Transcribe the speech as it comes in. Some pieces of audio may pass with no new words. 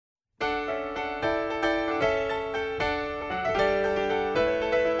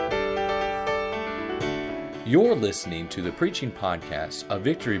You're listening to the preaching podcast of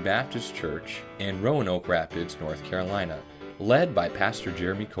Victory Baptist Church in Roanoke Rapids, North Carolina, led by Pastor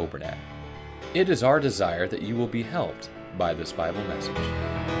Jeremy Kobernat. It is our desire that you will be helped by this Bible message.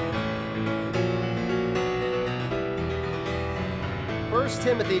 1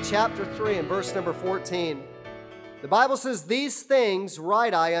 Timothy chapter 3 and verse number 14. The Bible says, "These things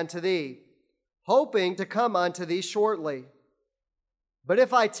write I unto thee, hoping to come unto thee shortly. But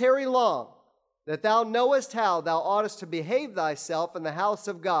if I tarry long, that thou knowest how thou oughtest to behave thyself in the house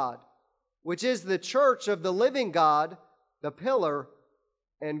of God, which is the church of the living God, the pillar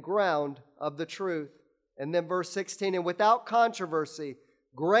and ground of the truth." And then verse 16, "And without controversy,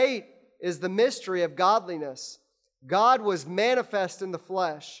 great is the mystery of godliness. God was manifest in the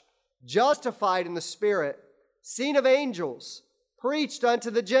flesh, justified in the spirit, seen of angels, preached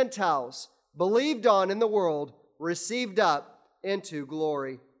unto the Gentiles, believed on in the world, received up into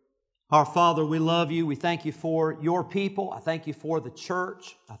glory." Our Father, we love you. We thank you for your people. I thank you for the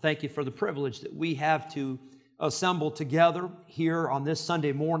church. I thank you for the privilege that we have to assemble together here on this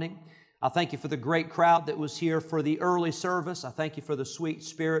Sunday morning. I thank you for the great crowd that was here for the early service. I thank you for the sweet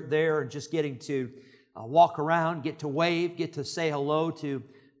spirit there and just getting to walk around, get to wave, get to say hello to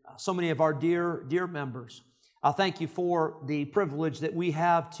so many of our dear members. I thank you for the privilege that we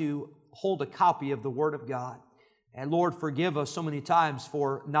have to hold a copy of the Word of God. And Lord, forgive us so many times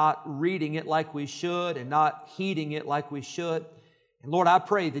for not reading it like we should and not heeding it like we should. And Lord, I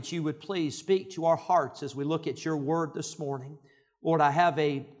pray that you would please speak to our hearts as we look at your word this morning. Lord, I have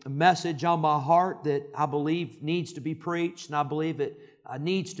a message on my heart that I believe needs to be preached, and I believe it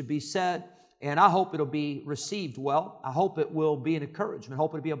needs to be said, and I hope it'll be received well. I hope it will be an encouragement. I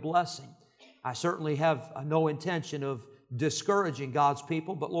hope it'll be a blessing. I certainly have no intention of discouraging God's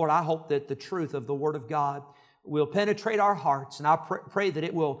people, but Lord, I hope that the truth of the Word of God will penetrate our hearts, and I pray that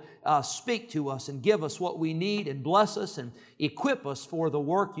it will speak to us and give us what we need and bless us and equip us for the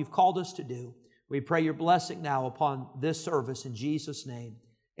work you've called us to do. We pray your blessing now upon this service in Jesus' name.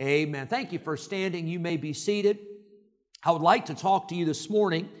 Amen. Thank you for standing. You may be seated. I would like to talk to you this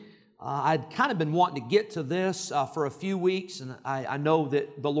morning. I'd kind of been wanting to get to this for a few weeks, and I know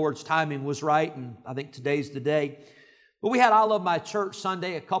that the Lord's timing was right, and I think today's the day. But we had I Love My Church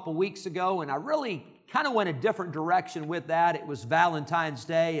Sunday a couple weeks ago, and I really kind of went a different direction with that. It was Valentine's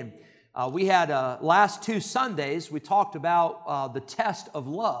Day, and we had last two Sundays, we talked about the test of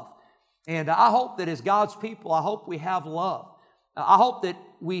love. And I hope that as God's people, I hope we have love. I hope that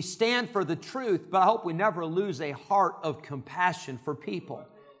we stand for the truth, but I hope we never lose a heart of compassion for people.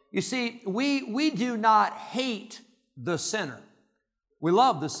 You see, we do not hate the sinner. We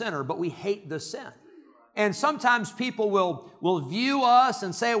love the sinner, but we hate the sin. And sometimes people will view us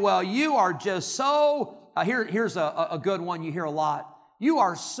and say, well, you are just so, here's a good one you hear a lot. You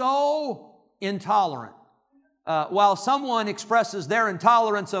are so intolerant. While someone expresses their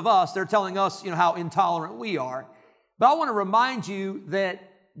intolerance of us, they're telling us, how intolerant we are. But I want to remind you that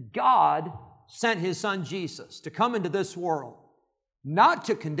God sent His Son Jesus to come into this world, not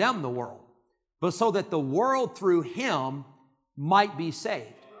to condemn the world, but so that the world through Him might be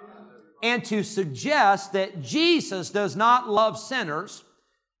saved. And to suggest that Jesus does not love sinners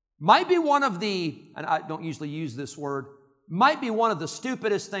might be one of the, and I don't usually use this word, might be one of the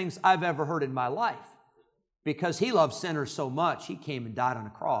stupidest things I've ever heard in my life. Because He loves sinners so much, He came and died on a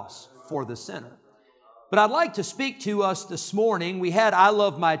cross for the sinner. But I'd like to speak to us this morning. We had I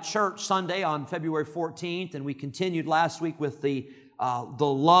Love My Church Sunday on February 14th, and we continued last week with the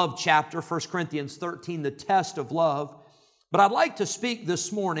love chapter, 1 Corinthians 13, the test of love. But I'd like to speak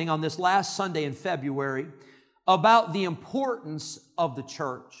this morning on this last Sunday in February about the importance of the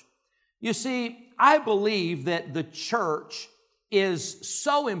church. You see, I believe that the church is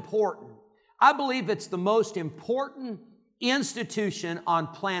so important. I believe it's the most important institution on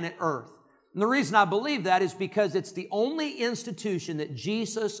planet Earth. And the reason I believe that is because it's the only institution that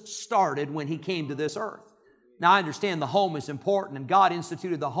Jesus started when He came to this earth. Now, I understand the home is important, and God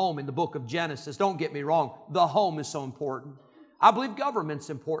instituted the home in the book of Genesis. Don't get me wrong. The home is so important. I believe government's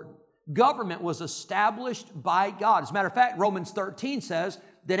important. Government was established by God. As a matter of fact, Romans 13 says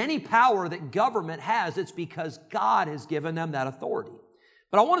that any power that government has, it's because God has given them that authority.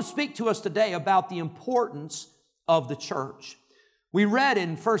 But I want to speak to us today about the importance of the church. We read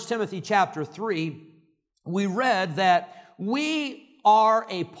in 1 Timothy chapter 3, we read that we are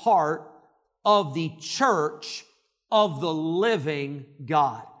a part of the church of the living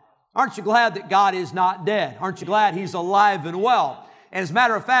God. Aren't you glad that God is not dead? Aren't you glad He's alive and well? And as a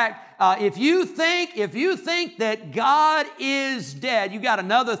matter of fact, if you think that God is dead, you got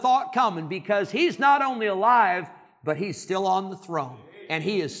another thought coming, because He's not only alive, but He's still on the throne and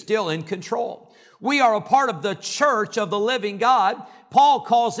He is still in control. We are a part of the church of the living God. Paul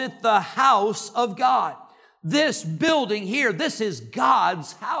calls it the house of God. This building here, this is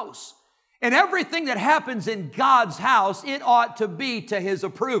God's house. And everything that happens in God's house, it ought to be to His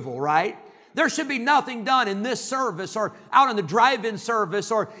approval, right? There should be nothing done in this service or out in the drive-in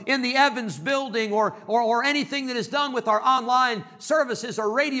service or in the Evans building or anything that is done with our online services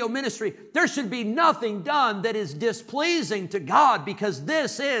or radio ministry. There should be nothing done that is displeasing to God, because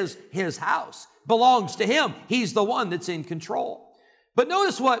this is His house. Belongs to Him. He's the one that's in control. But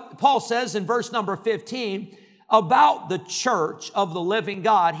notice what Paul says in verse number 15 about the church of the living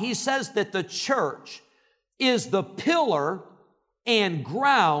God. He says that the church is the pillar and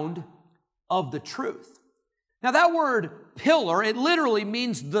ground of the truth. Now that word pillar, it literally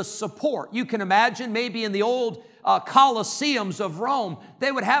means the support. You can imagine maybe in the old Colosseums of Rome,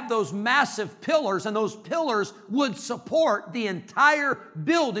 they would have those massive pillars, and those pillars would support the entire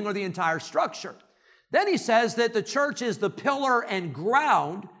building or the entire structure. Then he says that the church is the pillar and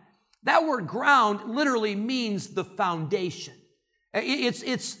ground. That word ground literally means the foundation.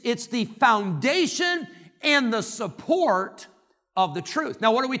 It's the foundation and the support of the truth.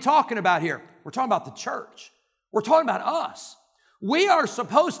 Now, what are we talking about here? We're talking about the church. We're talking about us. We are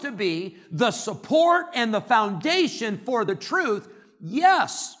supposed to be the support and the foundation for the truth,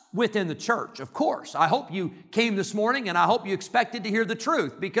 yes, within the church, of course. I hope you came this morning and I hope you expected to hear the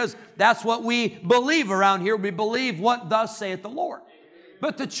truth, because that's what we believe around here. We believe what thus saith the Lord.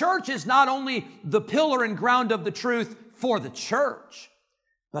 But the church is not only the pillar and ground of the truth for the church,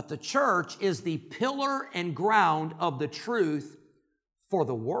 but the church is the pillar and ground of the truth for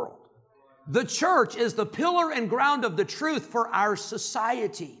the world. The church is the pillar and ground of the truth for our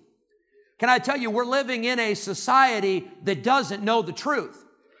society. Can I tell you, we're living in a society that doesn't know the truth.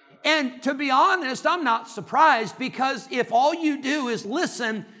 And to be honest, I'm not surprised, because if all you do is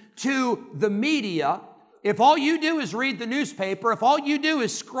listen to the media, if all you do is read the newspaper, if all you do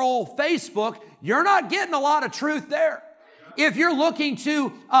is scroll Facebook, you're not getting a lot of truth there. If you're looking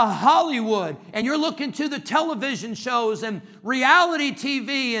to Hollywood and you're looking to the television shows and reality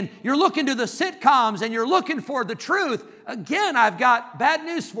TV and you're looking to the sitcoms and you're looking for the truth, again, I've got bad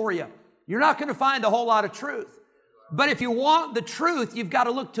news for you. You're not going to find a whole lot of truth. But if you want the truth, you've got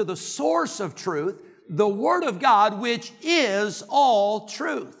to look to the source of truth, the Word of God, which is all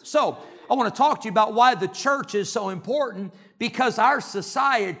truth. So I want to talk to you about why the church is so important, because our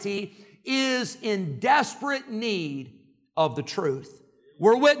society is in desperate need of the truth.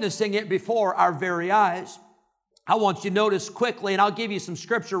 We're witnessing it before our very eyes. I want you to notice quickly, and I'll give you some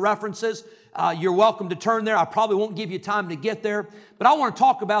scripture references. You're welcome to turn there. I probably won't give you time to get there, but I want to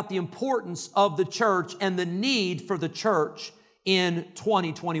talk about the importance of the church and the need for the church in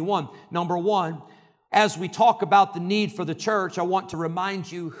 2021. Number one, as we talk about the need for the church, I want to remind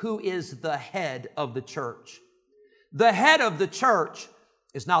you who is the head of the church. The head of the church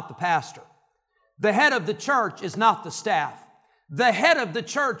is not the pastor. The head of the church is not the staff. The head of the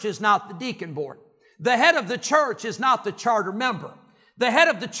church is not the deacon board. The head of the church is not the charter member. The head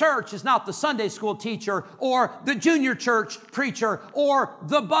of the church is not the Sunday school teacher or the junior church preacher or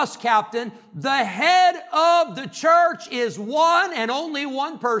the bus captain. The head of the church is one and only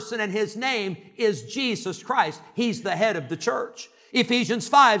one person, and His name is Jesus Christ. He's the head of the church. Ephesians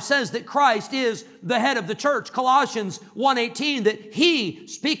 5 says that Christ is the head of the church. Colossians 1:18, that He,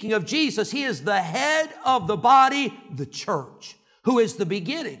 speaking of Jesus, He is the head of the body, the church, who is the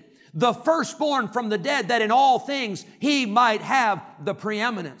beginning, the firstborn from the dead, that in all things He might have the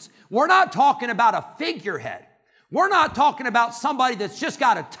preeminence. We're not talking about a figurehead. We're not talking about somebody that's just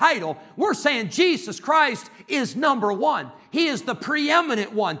got a title. We're saying Jesus Christ is number one. He is the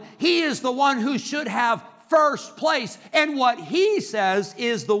preeminent one. He is the one who should have first place. And what He says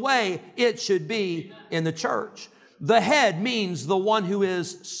is the way it should be in the church. The head means the one who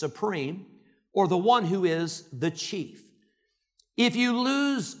is supreme, or the one who is the chief. If you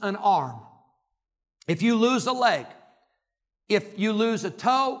lose an arm, if you lose a leg, if you lose a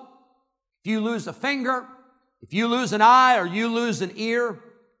toe, if you lose a finger, if you lose an eye or you lose an ear,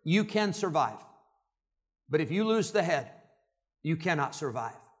 you can survive. But if you lose the head, you cannot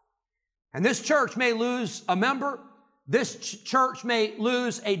survive. And this church may lose a member. This church may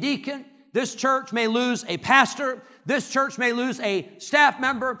lose a deacon. This church may lose a pastor. This church may lose a staff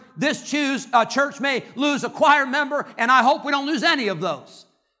member. This church may lose a choir member, and I hope we don't lose any of those.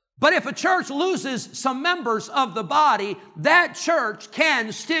 But if a church loses some members of the body, that church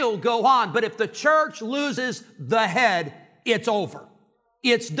can still go on. But if the church loses the head, it's over.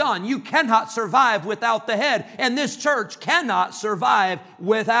 It's done. You cannot survive without the head, and this church cannot survive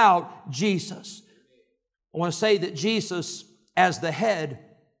without Jesus. I want to say that Jesus, as the head,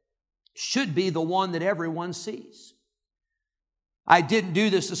 should be the one that everyone sees. I didn't do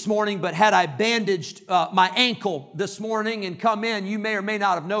this morning, but had I bandaged my ankle this morning and come in, you may or may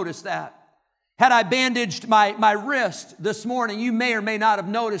not have noticed that. Had I bandaged my wrist this morning, you may or may not have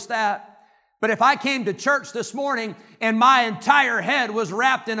noticed that. But if I came to church this morning and my entire head was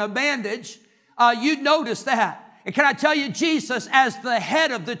wrapped in a bandage, you'd notice that. And can I tell you, Jesus, as the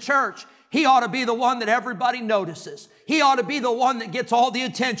head of the church, He ought to be the one that everybody notices. He ought to be the one that gets all the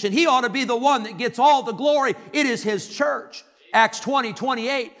attention. He ought to be the one that gets all the glory. It is His church. Acts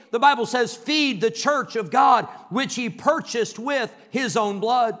 20:28, the Bible says, feed the church of God, which He purchased with His own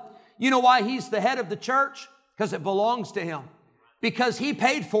blood. You know why He's the head of the church? Because it belongs to Him. Because He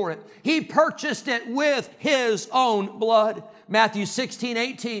paid for it. He purchased it with His own blood. Matthew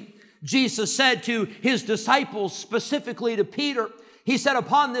 16:18, Jesus said to His disciples, specifically to Peter, He said,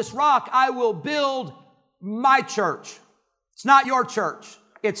 upon this rock I will build my church. It's not your church.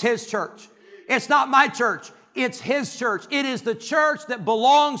 It's His church. It's not my church. It's His church. It is the church that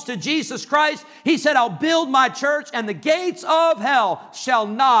belongs to Jesus Christ. He said, I'll build my church and the gates of hell shall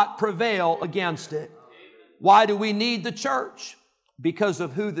not prevail against it. Why do we need the church? Because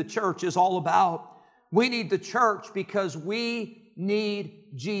of who the church is all about. We need the church because we need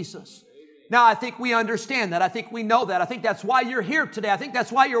Jesus. Now, I think we understand that. I think we know that. I think that's why you're here today. I think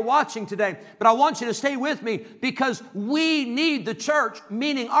that's why you're watching today. But I want you to stay with me because we need the church,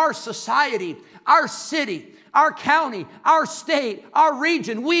 meaning our society, our city, our county, our state, our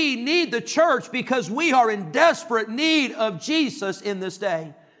region. We need the church because we are in desperate need of Jesus in this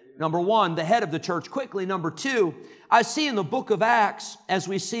day. Number one, the head of the church. Quickly, number two, I see in the book of Acts, as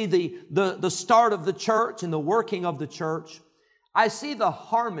we see the start of the church and the working of the church, I see the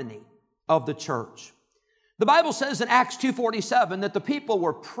harmony of the church. The Bible says in Acts 2:47 that the people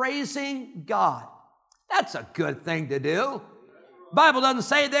were praising God. That's a good thing to do. The Bible doesn't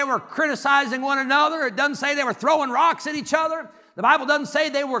say they were criticizing one another. It doesn't say they were throwing rocks at each other. The Bible doesn't say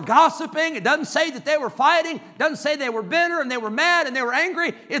they were gossiping. It doesn't say that they were fighting. It doesn't say they were bitter and they were mad and they were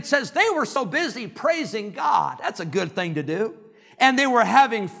angry. It says they were so busy praising God. That's a good thing to do. And they were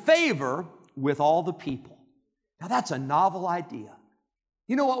having favor with all the people. Now that's a novel idea.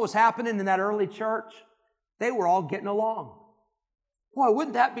 You know what was happening in that early church? They were all getting along. Boy,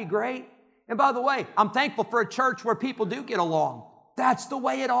 wouldn't that be great? And by the way, I'm thankful for a church where people do get along. That's the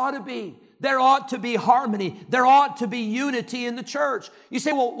way it ought to be. There ought to be harmony. There ought to be unity in the church. You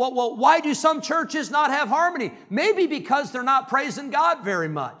say, well, why do some churches not have harmony? Maybe because they're not praising God very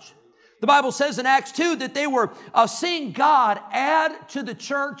much. The Bible says in Acts 2 that they were seeing God add to the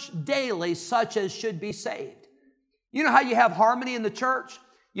church daily such as should be saved. You know how you have harmony in the church?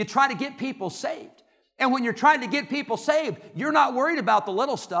 You try to get people saved. And when you're trying to get people saved, you're not worried about the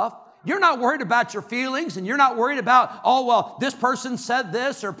little stuff. You're not worried about your feelings, and you're not worried about, oh, well, this person said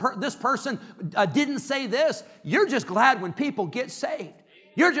this, or this person didn't say this. You're just glad when people get saved.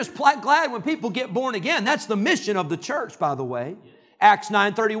 You're just glad when people get born again. That's the mission of the church, by the way. Acts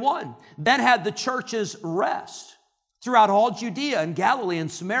 9:31. Then had the churches rest throughout all Judea and Galilee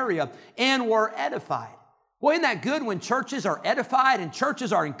and Samaria, and were edified. Boy, isn't that good when churches are edified and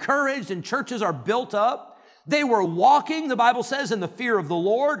churches are encouraged and churches are built up? They were walking, the Bible says, in the fear of the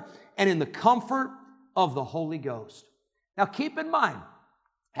Lord and in the comfort of the Holy Ghost. Now keep in mind,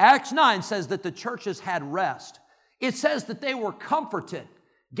 Acts 9 says that the churches had rest. It says that they were comforted.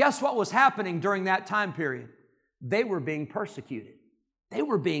 Guess what was happening during that time period? They were being persecuted. They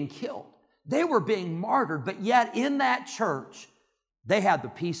were being killed. They were being martyred. But yet in that church, they had the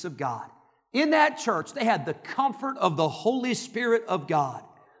peace of God. In that church, they had the comfort of the Holy Spirit of God.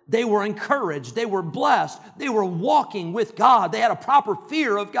 They were encouraged. They were blessed. They were walking with God. They had a proper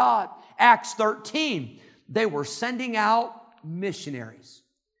fear of God. Acts 13, they were sending out missionaries.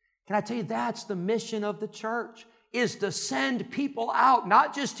 Can I tell you, that's the mission of the church, is to send people out,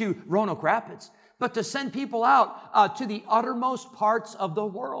 not just to Roanoke Rapids, but to send people out to the uttermost parts of the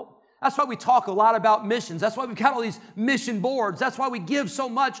world. That's why we talk a lot about missions. That's why we've got all these mission boards. That's why we give so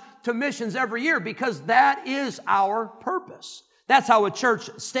much to missions every year, because that is our purpose. That's how a church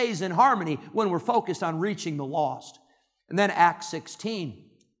stays in harmony when we're focused on reaching the lost. And then Acts 16,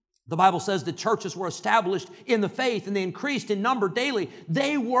 the Bible says the churches were established in the faith and they increased in number daily.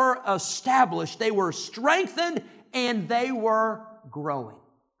 They were established, they were strengthened, and they were growing.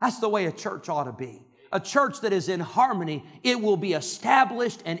 That's the way a church ought to be. A church that is in harmony, it will be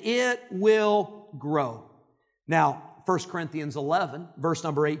established and it will grow. Now, 1 Corinthians 11, verse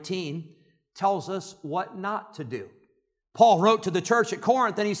number 18, tells us what not to do. Paul wrote to the church at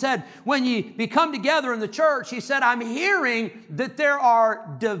Corinth and he said, when ye be come together in the church, he said, I'm hearing that there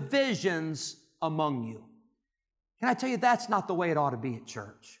are divisions among you. Can I tell you, that's not the way it ought to be at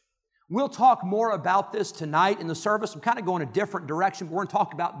church. We'll talk more about this tonight in the service. I'm kind of going a different direction, but we're going to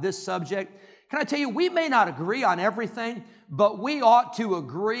talk about this subject. Can I tell you, we may not agree on everything, but we ought to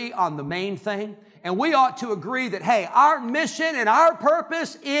agree on the main thing. And we ought to agree that, hey, our mission and our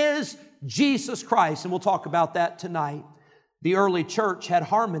purpose is Jesus Christ. And we'll talk about that tonight. The early church had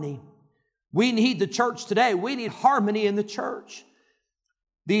harmony. We need the church today. We need harmony in the church.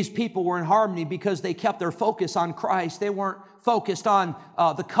 These people were in harmony because they kept their focus on Christ. They weren't focused on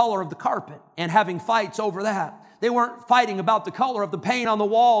the color of the carpet and having fights over that. They weren't fighting about the color of the paint on the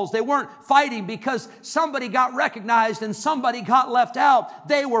walls. They weren't fighting because somebody got recognized and somebody got left out.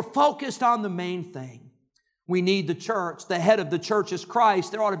 They were focused on the main thing. We need the church. The head of the church is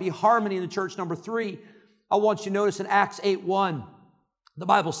Christ. There ought to be harmony in the church. Number 3, I want you to notice in Acts 8:1, the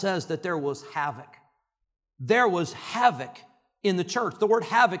Bible says that there was havoc. There was havoc in the church. The word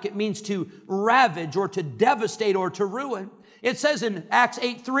havoc, it means to ravage or to devastate or to ruin. It says in Acts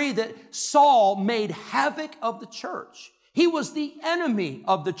 8:3 that Saul made havoc of the church. He was the enemy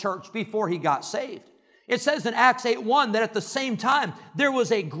of the church before he got saved. It says in Acts 8:1 that at the same time there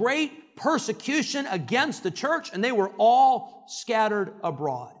was a great persecution against the church and they were all scattered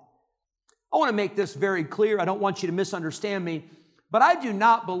abroad. I want to make this very clear. I don't want you to misunderstand me, but I do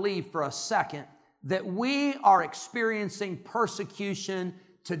not believe for a second that we are experiencing persecution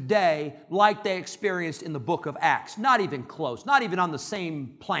today like they experienced in the book of Acts. Not even close, not even on the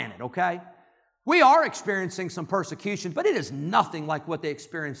same planet, okay? We are experiencing some persecution, but it is nothing like what they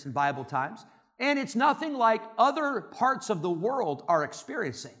experienced in Bible times, and it's nothing like other parts of the world are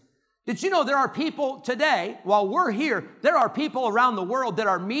experiencing. Did you know there are people today, while we're here, there are people around the world that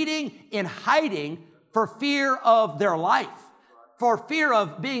are meeting in hiding for fear of their life, for fear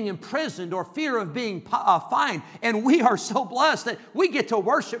of being imprisoned or fear of being fined. And we are so blessed that we get to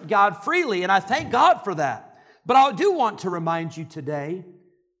worship God freely, and I thank God for that. But I do want to remind you today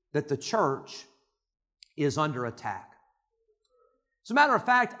that the church is under attack. As a matter of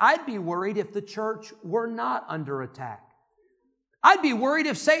fact, I'd be worried if the church were not under attack. I'd be worried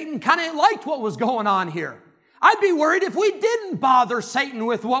if Satan kind of liked what was going on here. I'd be worried if we didn't bother Satan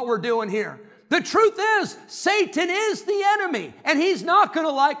with what we're doing here. The truth is, Satan is the enemy, and he's not going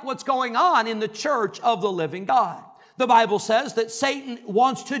to like what's going on in the church of the living God. The Bible says that Satan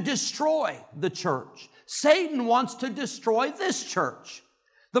wants to destroy the church. Satan wants to destroy this church.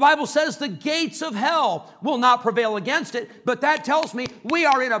 The Bible says the gates of hell will not prevail against it, but that tells me we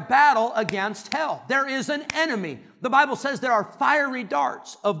are in a battle against hell. There is an enemy. The Bible says there are fiery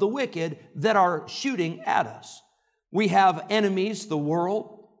darts of the wicked that are shooting at us. We have enemies, the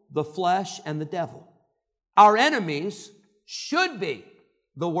world, the flesh, and the devil. Our enemies should be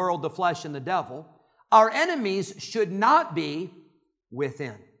the world, the flesh, and the devil. Our enemies should not be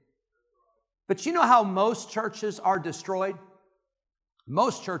within. But you know how most churches are destroyed?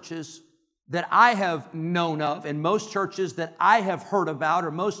 Most churches that I have known of, and most churches that I have heard about,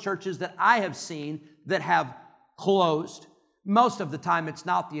 or most churches that I have seen that have closed, most of the time it's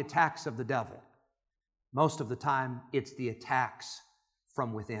not the attacks of the devil. Most of the time it's the attacks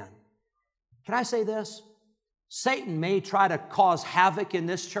from within. Can I say this? Satan may try to cause havoc in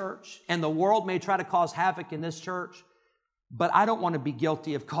this church, and the world may try to cause havoc in this church, but I don't want to be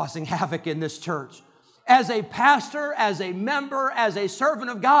guilty of causing havoc in this church. As a pastor, as a member, as a servant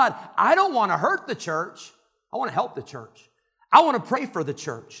of God, I don't want to hurt the church. I want to help the church. I want to pray for the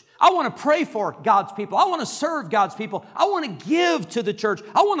church. I want to pray for God's people. I want to serve God's people. I want to give to the church.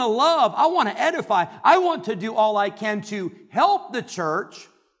 I want to love. I want to edify. I want to do all I can to help the church,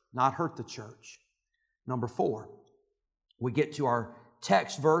 not hurt the church. Number 4, we get to our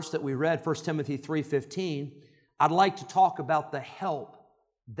text verse that we read, 1 Timothy 3:15. I'd like to talk about the help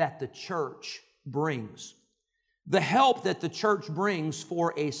that the church brings. The help that the church brings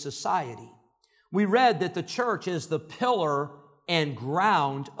for a society. We read that the church is the pillar and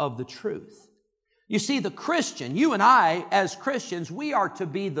ground of the truth. You see, the Christian, you and I as Christians, we are to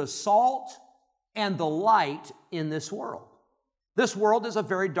be the salt and the light in this world. This world is a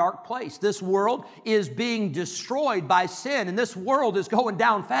very dark place. This world is being destroyed by sin, and this world is going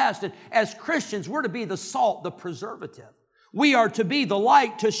down fast. And as Christians, we're to be the salt, the preservative. We are to be the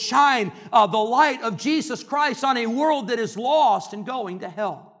light, to shine the light of Jesus Christ on a world that is lost and going to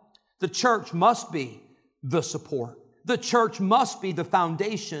hell. The church must be the support. The church must be the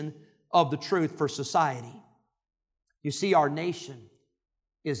foundation of the truth for society. You see, our nation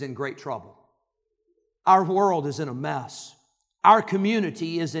is in great trouble. Our world is in a mess. Our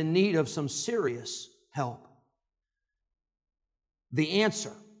community is in need of some serious help. The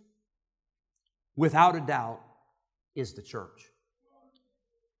answer, without a doubt, is the church.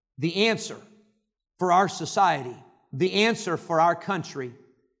 The answer for our society, the answer for our country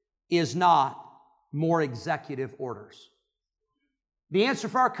is not more executive orders. The answer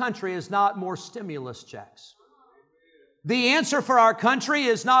for our country is not more stimulus checks. The answer for our country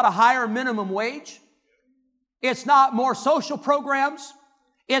is not a higher minimum wage. It's not more social programs.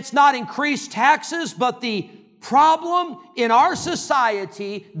 It's not increased taxes, but the problem in our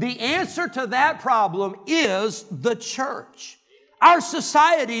society, the answer to that problem is the church. Our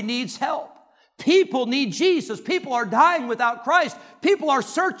society needs help. People need Jesus. People are dying without Christ. People are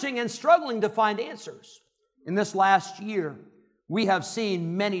searching and struggling to find answers. In this last year, we have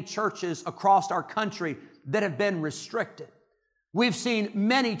seen many churches across our country that have been restricted. We've seen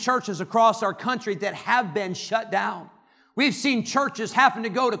many churches across our country that have been shut down. We've seen churches having to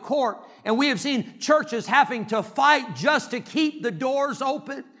go to court, and we have seen churches having to fight just to keep the doors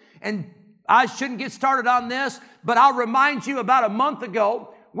open. And I shouldn't get started on this, but I'll remind you about a month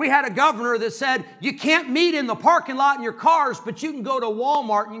ago, we had a governor that said, you can't meet in the parking lot in your cars, but you can go to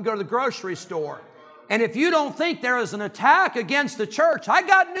Walmart and you can go to the grocery store. And if you don't think there is an attack against the church, I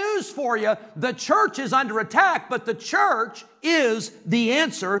got news for you. The church is under attack, but the church is the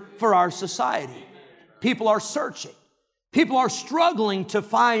answer for our society. People are searching. People are struggling to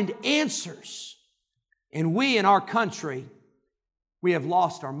find answers. And we in our country, we have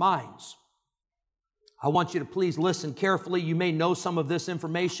lost our minds. I want you to please listen carefully. You may know some of this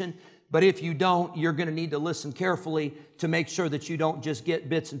information, but if you don't, you're going to need to listen carefully to make sure that you don't just get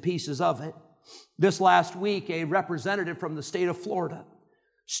bits and pieces of it. This last week, a representative from the state of Florida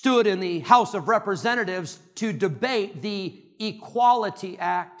stood in the House of Representatives to debate the Equality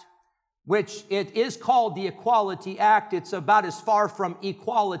Act, which it is called the Equality Act. It's about as far from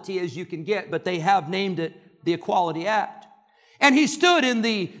equality as you can get, but they have named it the Equality Act. And he stood in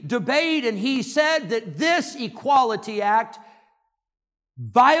the debate and he said that this Equality Act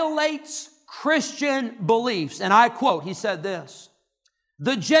violates Christian beliefs. And I quote, he said this,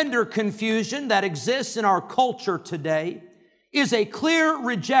 "The gender confusion that exists in our culture today is a clear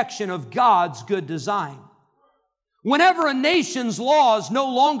rejection of God's good design. Whenever a nation's laws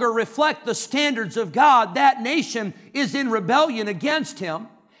no longer reflect the standards of God, that nation is in rebellion against Him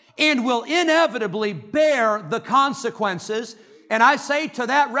and will inevitably bear the consequences." And I say to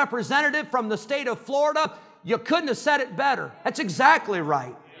that representative from the state of Florida, you couldn't have said it better. That's exactly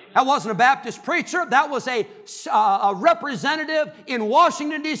right. That wasn't a Baptist preacher. That was a representative in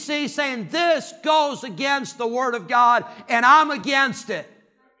Washington, D.C. saying this goes against the Word of God and I'm against it.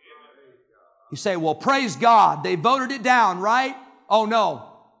 You say, well, praise God. They voted it down, right? Oh, no.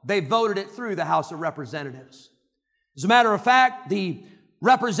 They voted it through the House of Representatives. As a matter of fact, the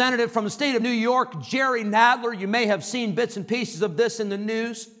representative from the state of New York, Jerry Nadler, you may have seen bits and pieces of this in the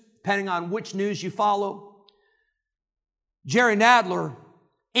news, depending on which news you follow. Jerry Nadler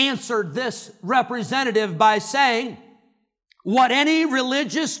answered this representative by saying, what any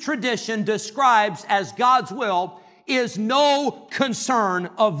religious tradition describes as God's will is no concern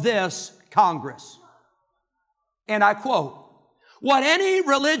of this Congress. And I quote, what any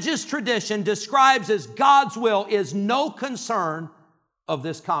religious tradition describes as God's will is no concern of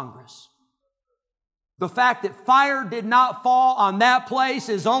this Congress. The fact that fire did not fall on that place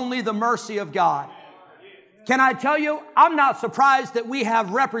is only the mercy of God. Can I tell you, I'm not surprised that we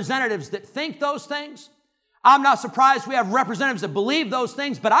have representatives that think those things. I'm not surprised we have representatives that believe those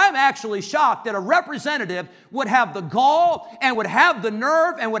things, but I'm actually shocked that a representative would have the gall and would have the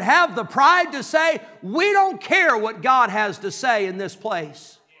nerve and would have the pride to say, we don't care what God has to say in this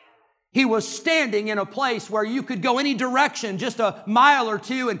place. He was standing in a place where you could go any direction, just a mile or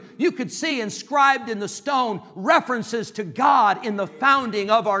two, and you could see inscribed in the stone references to God in the founding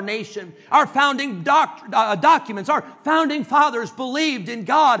of our nation. Our founding documents, our founding fathers believed in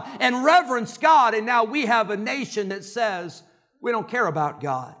God and reverenced God, and now we have a nation that says we don't care about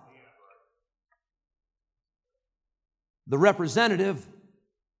God. The representative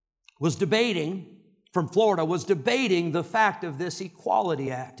was debating from Florida was debating the fact of this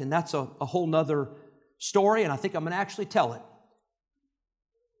Equality Act. And that's a whole nother story, and I think I'm going to actually tell it.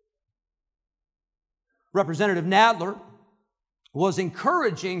 Representative Nadler was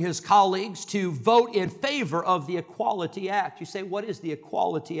encouraging his colleagues to vote in favor of the Equality Act. You say, what is the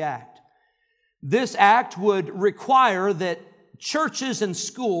Equality Act? This act would require that churches and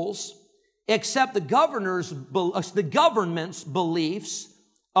schools accept the government's beliefs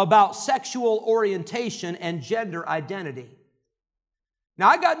about sexual orientation and gender identity. Now,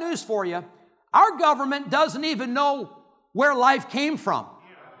 I got news for you. Our government doesn't even know where life came from.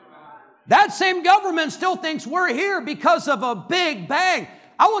 That same government still thinks we're here because of a big bang.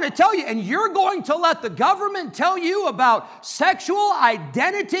 I want to tell you, and you're going to let the government tell you about sexual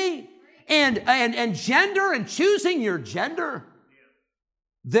identity and gender and choosing your gender?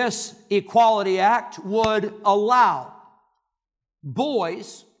 This Equality Act would allow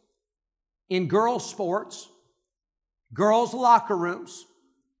boys in girls' sports, girls' locker rooms,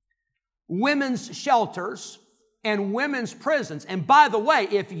 women's shelters, and women's prisons. And by the way,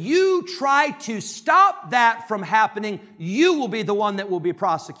 if you try to stop that from happening, you will be the one that will be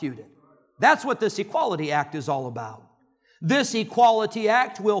prosecuted. That's what this Equality Act is all about. This Equality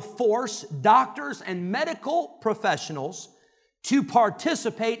Act will force doctors and medical professionals to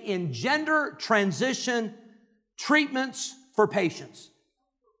participate in gender transition treatments for patients.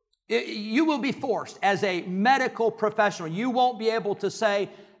 You will be forced as a medical professional. You won't be able to say,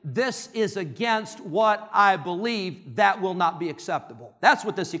 this is against what I believe. That will not be acceptable. That's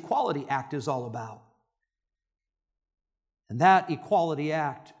what this Equality Act is all about. And that Equality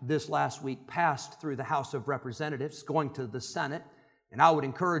Act this last week passed through the House of Representatives, going to the Senate. And I would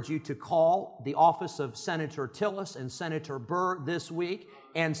encourage you to call the office of Senator Tillis and Senator Burr this week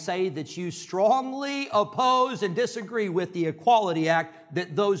and say that you strongly oppose and disagree with the Equality Act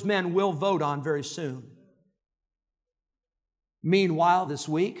that those men will vote on very soon. Meanwhile, this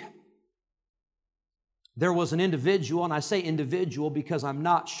week, there was an individual, and I say individual because I'm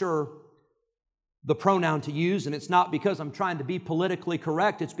not sure the pronoun to use, and it's not because I'm trying to be politically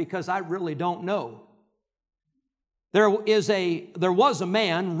correct, it's because I really don't know. There was a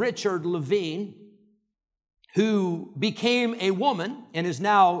man, Richard Levine, who became a woman and is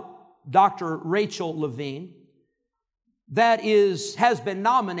now Dr. Rachel Levine, that has been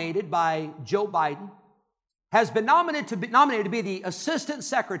nominated by Joe Biden, has been nominated to be the Assistant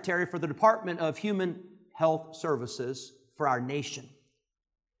Secretary for the Department of Human Health Services for our nation.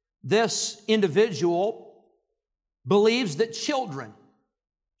 This individual believes that children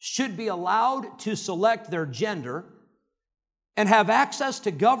should be allowed to select their gender and have access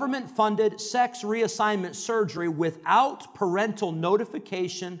to government-funded sex reassignment surgery without parental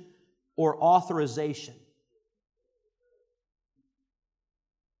notification or authorization.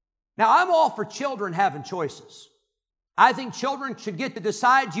 Now, I'm all for children having choices. I think children should get to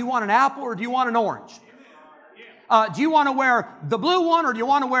decide, do you want an apple or do you want an orange? Do you want to wear the blue one or do you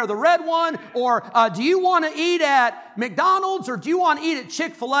want to wear the red one? Or do you want to eat at McDonald's or do you want to eat at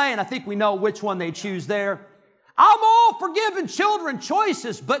Chick-fil-A? And I think we know which one they choose there. I'm all for giving children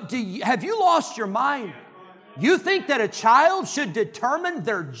choices, but have you lost your mind? You think that a child should determine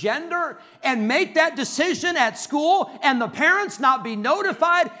their gender and make that decision at school and the parents not be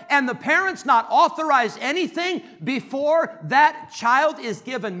notified and the parents not authorize anything before that child is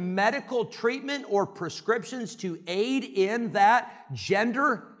given medical treatment or prescriptions to aid in that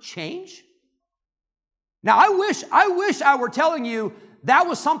gender change? Now, I wish I were telling you that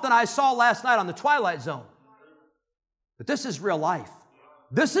was something I saw last night on the Twilight Zone. But this is real life.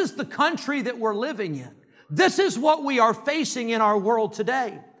 This is the country that we're living in. This is what we are facing in our world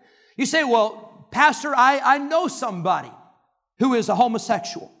today. You say, well, Pastor, I know somebody who is a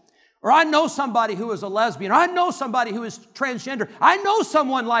homosexual, or I know somebody who is a lesbian, or I know somebody who is transgender. I know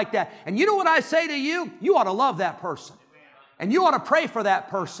someone like that. And you know what I say to you? You ought to love that person. And you ought to pray for that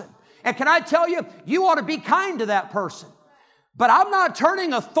person. And can I tell you, you ought to be kind to that person. But I'm not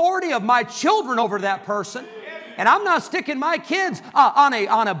turning authority of my children over that person. And I'm not sticking my kids on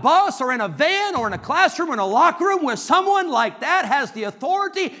a bus or in a van or in a classroom or in a locker room where someone like that has the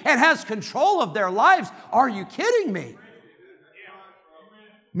authority and has control of their lives. Are you kidding me?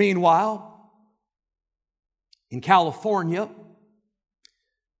 Meanwhile, in California,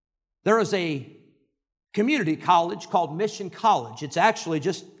 there is a community college called Mission College. It's actually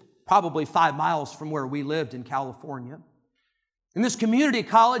just probably 5 miles from where we lived in California. And this community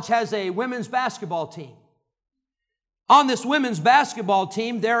college has a women's basketball team. On this women's basketball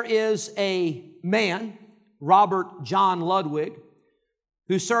team, there is a man, Robert John Ludwig,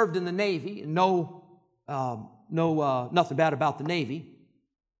 who served in the Navy. Nothing bad about the Navy.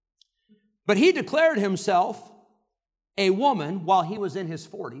 But he declared himself a woman while he was in his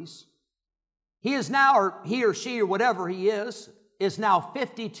 40s. He is now, or he or she or whatever he is now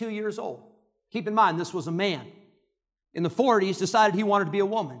 52 years old. Keep in mind, this was a man. In the 40s, decided he wanted to be a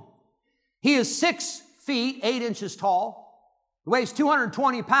woman. He is 6 feet, 8 inches tall, weighs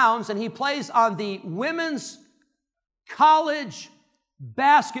 220 pounds, and he plays on the women's college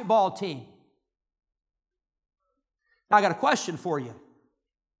basketball team. Now, I got a question for you.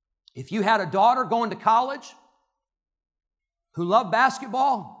 If you had a daughter going to college who loved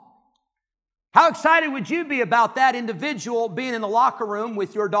basketball, how excited would you be about that individual being in the locker room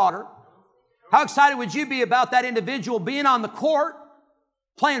with your daughter? How excited would you be about that individual being on the court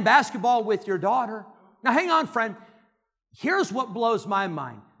playing basketball with your daughter? Now, hang on, friend. Here's what blows my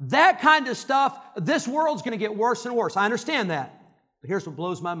mind. That kind of stuff, this world's going to get worse and worse. I understand that. But here's what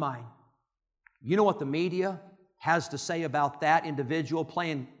blows my mind. You know what the media has to say about that individual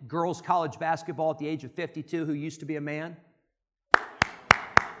playing girls' college basketball at the age of 52 who used to be a man?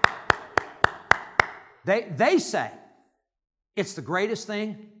 They say it's the greatest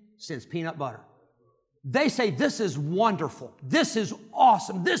thing since peanut butter. They say this is wonderful. This is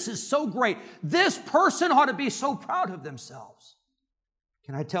awesome. This is so great. This person ought to be so proud of themselves.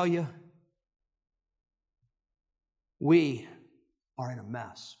 Can I tell you? We are in a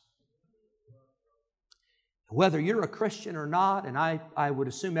mess. Whether you're a Christian or not, and I would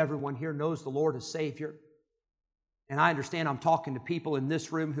assume everyone here knows the Lord as Savior, and I understand I'm talking to people in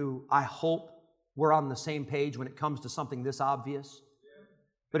this room who I hope we're on the same page when it comes to something this obvious.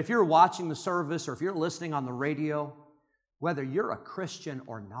 But if you're watching the service or if you're listening on the radio, whether you're a Christian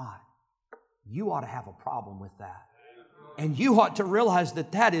or not, you ought to have a problem with that. And you ought to realize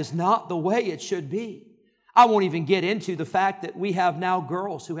that that is not the way it should be. I won't even get into the fact that we have now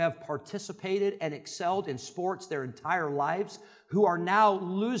girls who have participated and excelled in sports their entire lives, who are now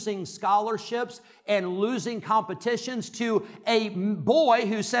losing scholarships and losing competitions to a boy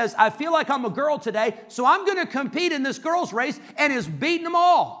who says, I feel like I'm a girl today, so I'm going to compete in this girls' race, and is beating them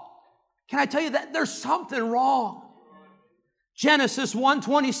all. Can I tell you that there's something wrong? Genesis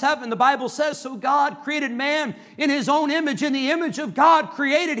 1:27, the Bible says, so God created man in His own image. In the image of God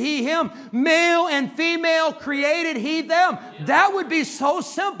created He him. Male and female created He them. That would be so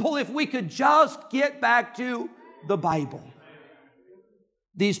simple if we could just get back to the Bible.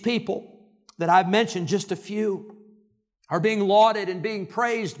 These people that I've mentioned, just a few, are being lauded and being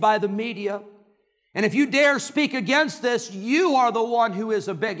praised by the media. And if you dare speak against this, you are the one who is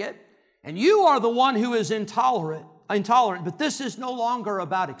a bigot, and you are the one who is intolerant. But this is no longer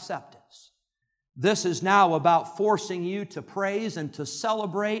about acceptance. This is now about forcing you to praise and to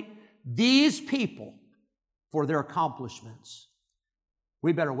celebrate these people for their accomplishments.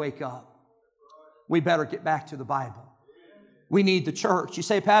 We better wake up. We better get back to the Bible. We need the church. You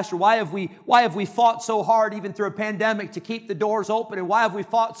say, Pastor, why have we fought so hard even through a pandemic to keep the doors open? And why have we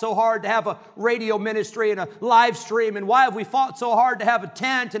fought so hard to have a radio ministry and a live stream? And why have we fought so hard to have a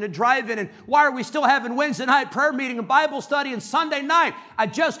tent and a drive-in? And why are we still having Wednesday night prayer meeting and Bible study and Sunday night? I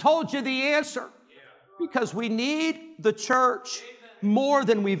just told you the answer. Because we need the church more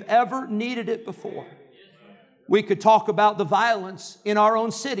than we've ever needed it before. We could talk about the violence in our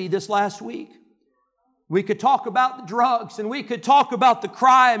own city this last week. We could talk about the drugs, and we could talk about the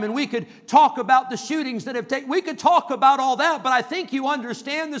crime, and we could talk about the shootings that have taken. We could talk about all that, but I think you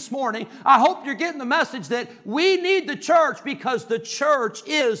understand this morning. I hope you're getting the message that we need the church because the church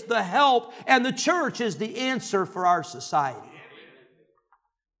is the help, and the church is the answer for our society.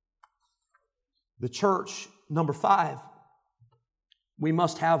 The church, number 5, we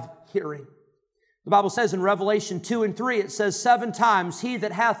must have hearing. The Bible says in Revelation 2 and 3, it says 7 times, he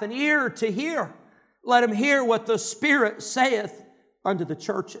that hath an ear to hear, let him hear what the Spirit saith unto the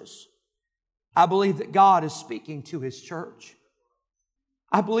churches. I believe that God is speaking to His church.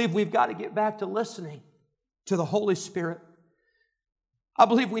 I believe we've got to get back to listening to the Holy Spirit. I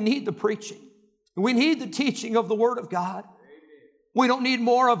believe we need the preaching. We need the teaching of the Word of God. We don't need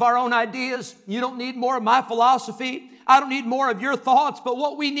more of our own ideas. You don't need more of my philosophy. I don't need more of your thoughts. But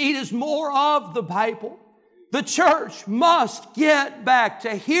what we need is more of the Bible. The church must get back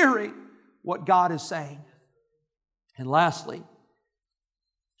to hearing what God is saying. And lastly, you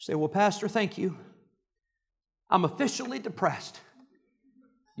say, well, Pastor, thank you. I'm officially depressed.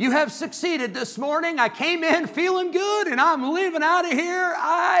 You have succeeded this morning. I came in feeling good, and I'm leaving out of here.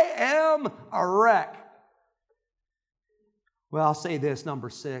 I am a wreck. Well, I'll say this, number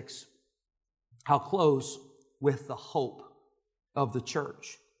 6. I'll close with the hope of the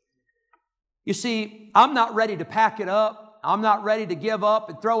church. You see, I'm not ready to pack it up. I'm not ready to give up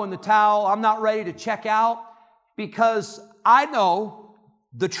and throw in the towel. I'm not ready to check out because I know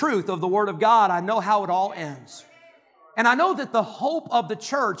the truth of the Word of God. I know how it all ends. And I know that the hope of the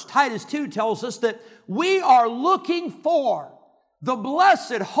church, Titus 2 tells us that we are looking for the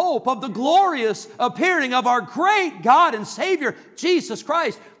blessed hope of the glorious appearing of our great God and Savior, Jesus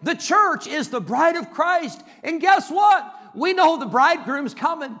Christ. The church is the bride of Christ. And guess what? We know the bridegroom's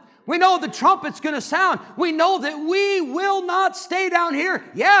coming. We know the trumpet's going to sound. We know that we will not stay down here.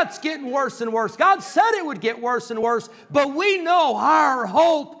 Yeah, it's getting worse and worse. God said it would get worse and worse, but we know our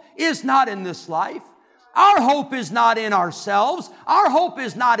hope is not in this life. Our hope is not in ourselves. Our hope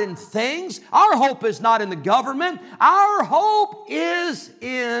is not in things. Our hope is not in the government. Our hope is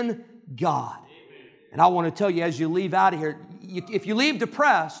in God. And I want to tell you, as you leave out of here, if you leave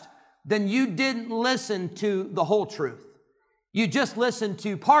depressed, then you didn't listen to the whole truth. You just listened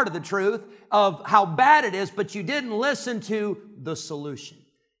to part of the truth of how bad it is, but you didn't listen to the solution.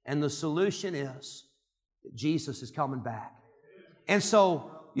 And the solution is that Jesus is coming back. And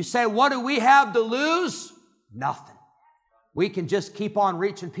so you say, what do we have to lose? Nothing. We can just keep on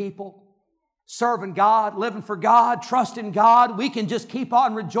reaching people, serving God, living for God, trusting God. We can just keep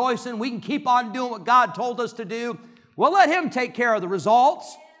on rejoicing. We can keep on doing what God told us to do. We'll let Him take care of the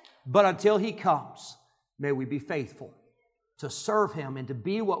results. But until He comes, may we be faithful to serve Him and to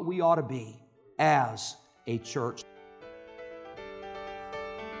be what we ought to be as a church.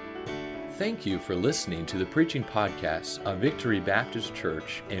 Thank you for listening to the preaching podcast of Victory Baptist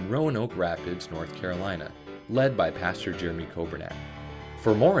Church in Roanoke Rapids, North Carolina, led by Pastor Jeremy Kobernat.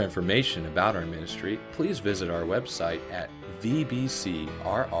 For more information about our ministry, please visit our website at vbcrr.org.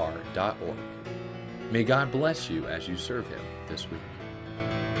 May God bless you as you serve Him this week.